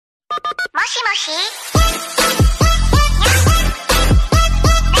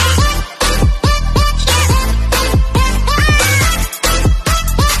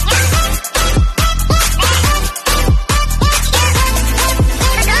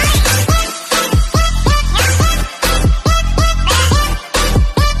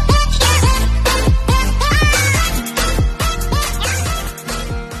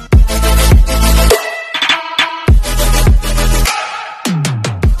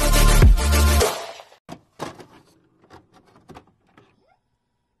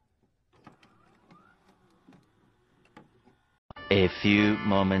A few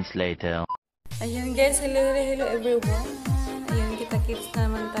moments later. Ayan guys, hello everyone. Ayan, kita-kits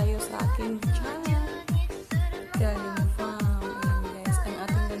naman tayo sa aking channel. Galing farm. Ayan guys, ang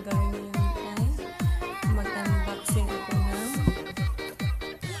ating gagawin ngayon ay mag-unboxing ako ng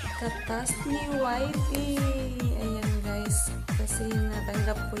katas ni Ytga. Ayan guys, kasi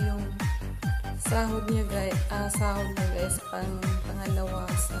natanggap ko yung sahod niya guys, pangalawa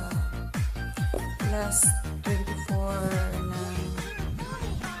sa last 24 na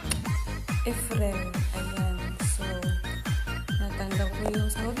April. Ayan. So, natanggap ko yung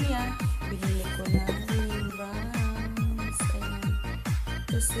sahod niya. Binili ko na yung brands. Ayan.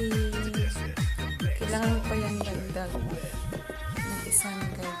 Kasi, kailangan ko pa yung dagdag ng isang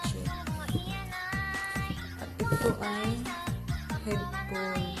gadget. At ito ay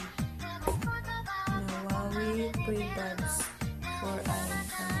headphone na Huawei pre-buds for eye.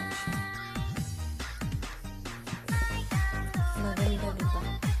 Maganda, diba?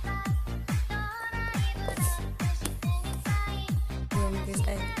 Yan guys,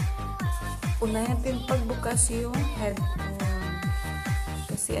 ay unahin natin pagbukas yung headphone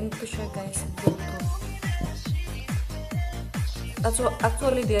kasi ano po siya guys, Bluetooth.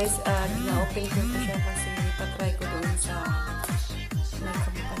 Actually guys, na-open ko po siya kasi patry ko doon sa may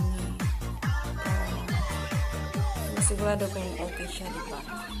company masigurado kung okay siya, diba?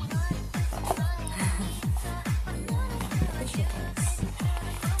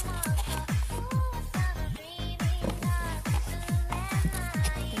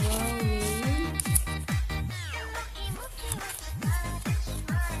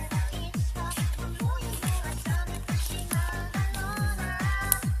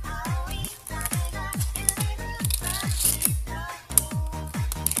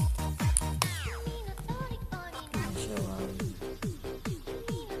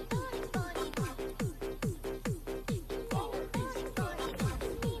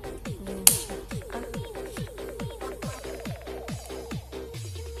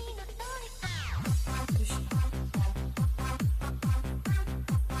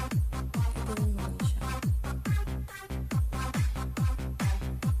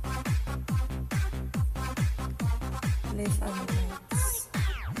 Left and right.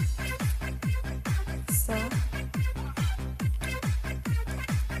 So,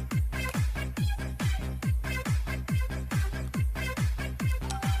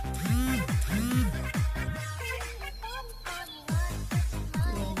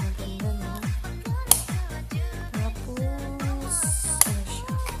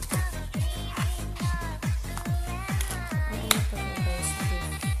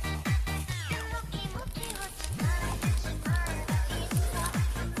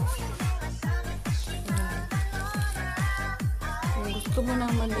 gusto mo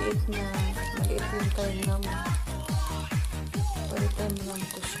ng maliit yung time naman. Palitan mo lang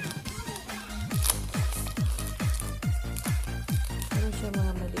ko siya. Meron siya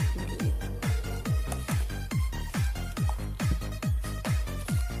mga maliit.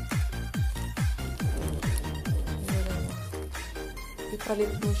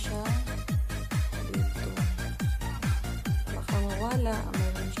 Ipalit mo siya dito. Baka mawala,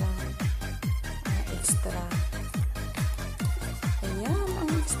 mayroon siyang extra. Ayan,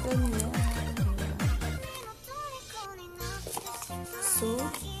 ang extra niya. So,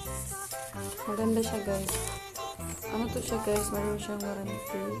 maganda siya guys. Ano to siya guys? Meron siyang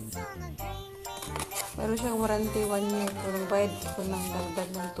warranty. Meron siyang warranty 1 year. Kung bayad ko ng dagdag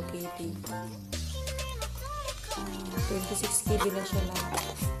ng 2KT. 26KD na siya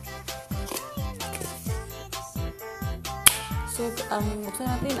lahat. So, ang buksan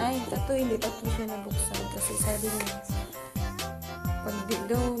natin ay hindi tatlo siya nabuksan. Kasi sabi niya, pag di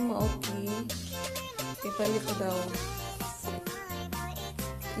daw ma-okay, ipalit ko daw.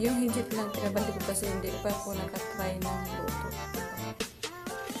 Yung hijit lang pinabalik ko kasi hindi pa ako nakatry ng Bluetooth.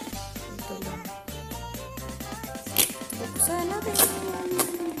 Ito lang. Buksan natin.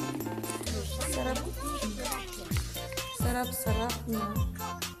 Sarap na.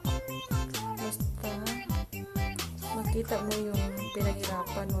 Basta makita mo yung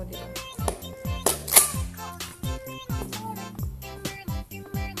pinaghirapan mo, diba?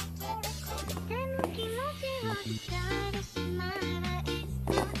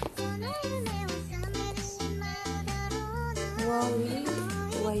 Wowie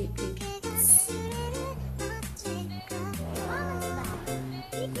White.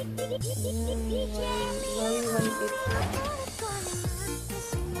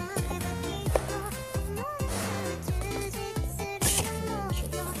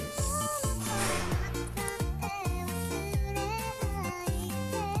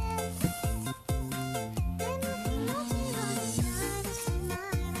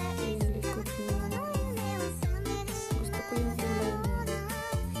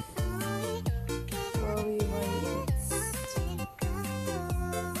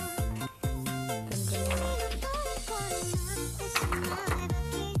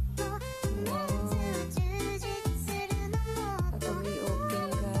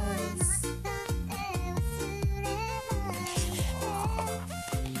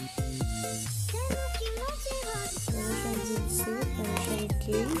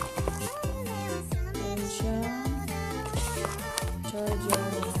 Meron siyang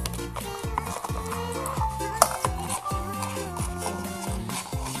charger.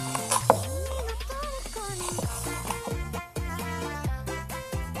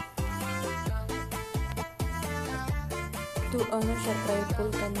 Ito ano siya,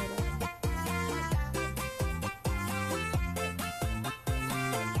 triple camera.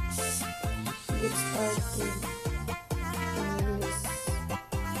 Get started.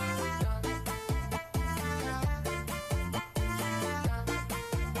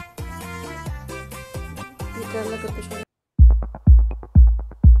 Talaga po siya.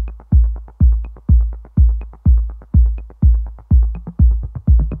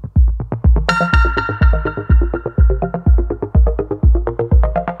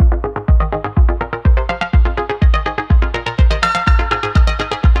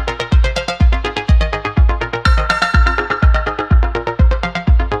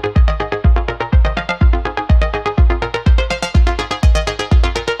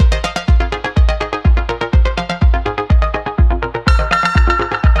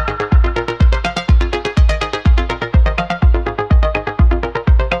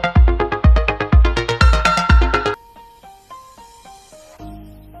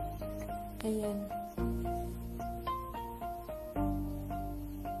 Ayan.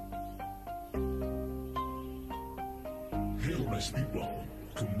 Hello nice people,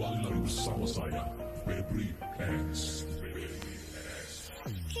 kembali lagi bersama saya, Febri S.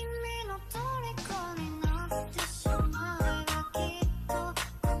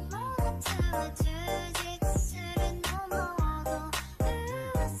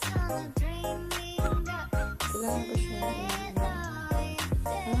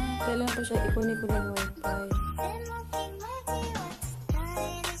 Kailangan ko siya ikunin ng wifi.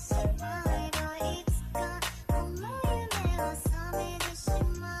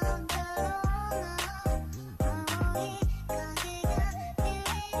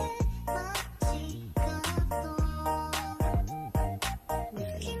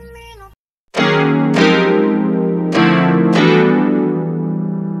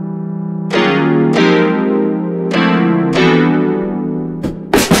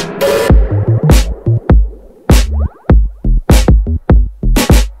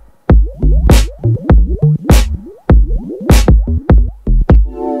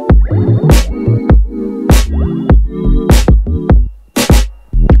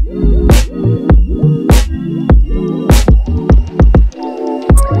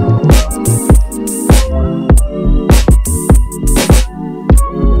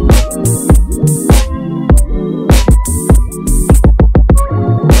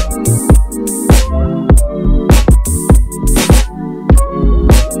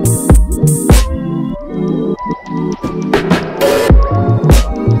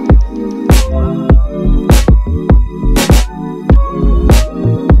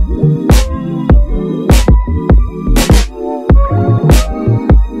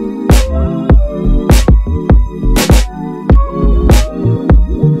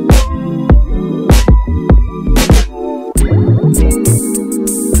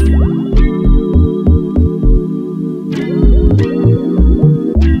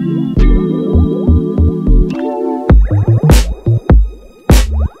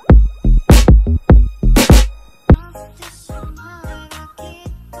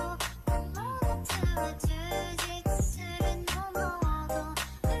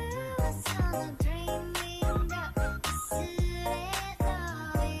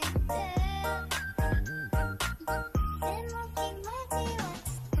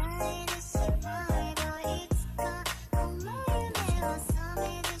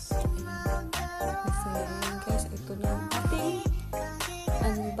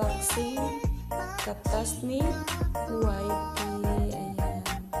 Unboxing katas ni Ytga.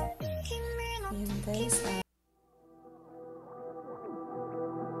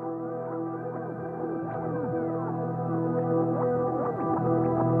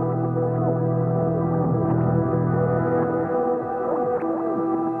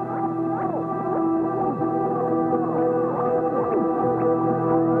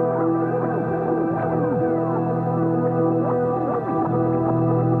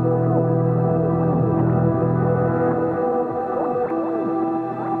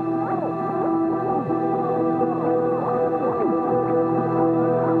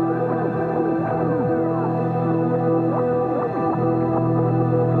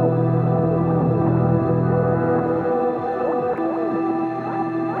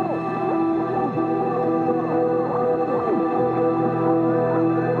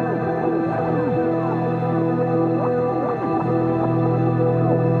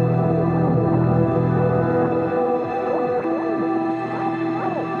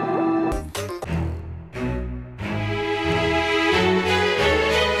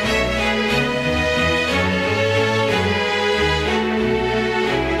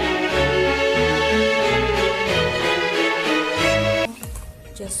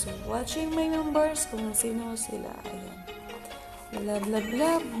 just watching my members kung sino sila. Ayan. Love, love,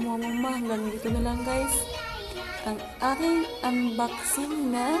 love. Mama, hanggang dito na lang guys. Ang aking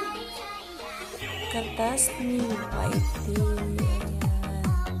unboxing na katas ni Ytga. Ayan.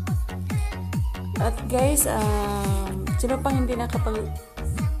 At guys, sino pang hindi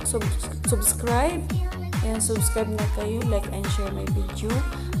nakapag-subscribe, ayan, subscribe na kayo, like and share my video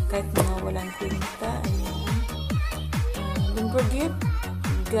kahit mga walang kwenta. Ayan. Don't forget,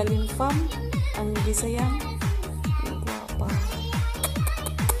 galing farm ang Bisayang